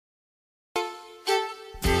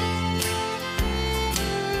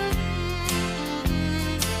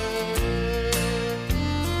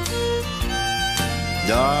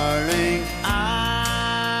Darling,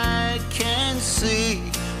 I can see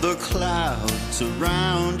the clouds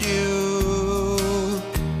around you,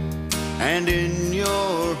 and in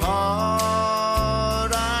your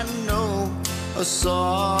heart I know a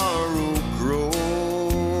sorrow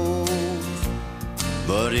grows.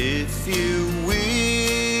 But if you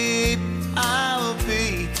weep, I'll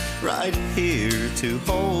be right here to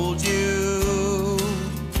hold you,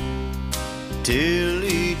 till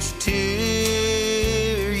each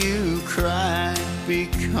tear you cry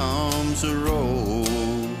becomes a rose.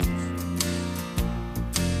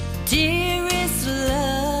 Dearest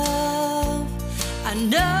love, I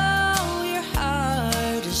know your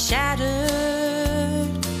heart is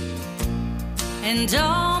shattered, and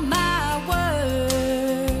all my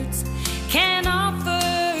words can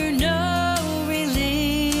offer no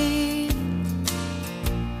relief.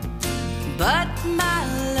 But my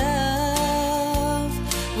love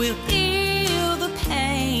will heal the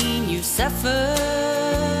pain you suffer,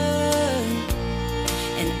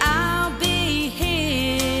 and I'll be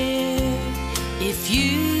here if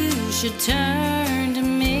you should turn to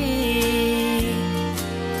me.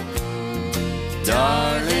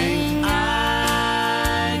 Darling,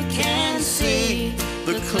 I can see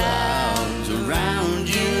the clouds around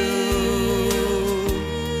you,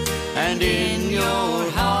 and in your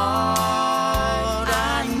heart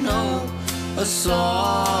I know a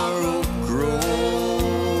sorrow grows.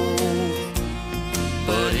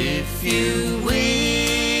 But if you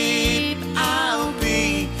weep, I'll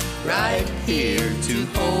be right here to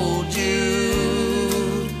hold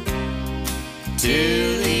you,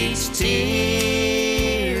 till each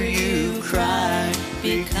tear you cry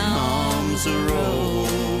becomes a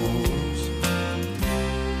rose.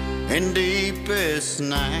 In deepest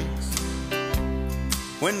nights,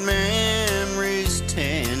 when memories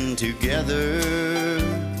tend together,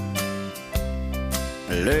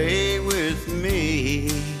 lay with me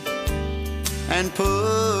and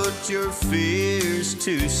put your fears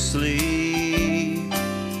to sleep.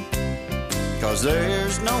 'Cause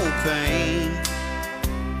there's no pain,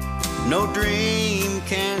 no dream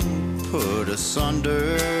can put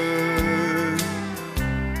asunder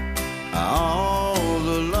all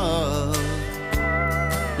the love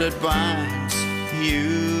that binds you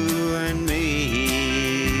and me.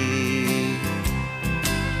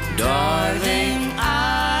 Darling,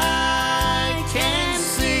 I can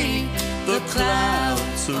see the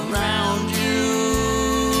clouds around you,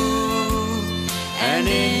 and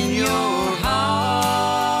in your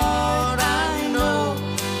heart I know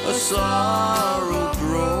a sorrow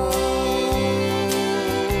grows.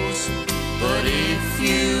 But if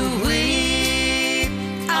you weep,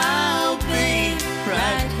 I'll be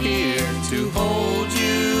right here to hold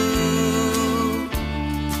you,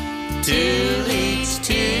 till each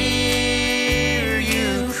tear you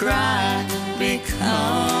cry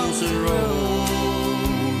becomes a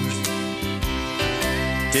rose.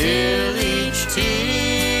 Till each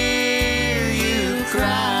tear you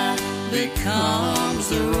cry becomes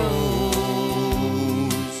a rose.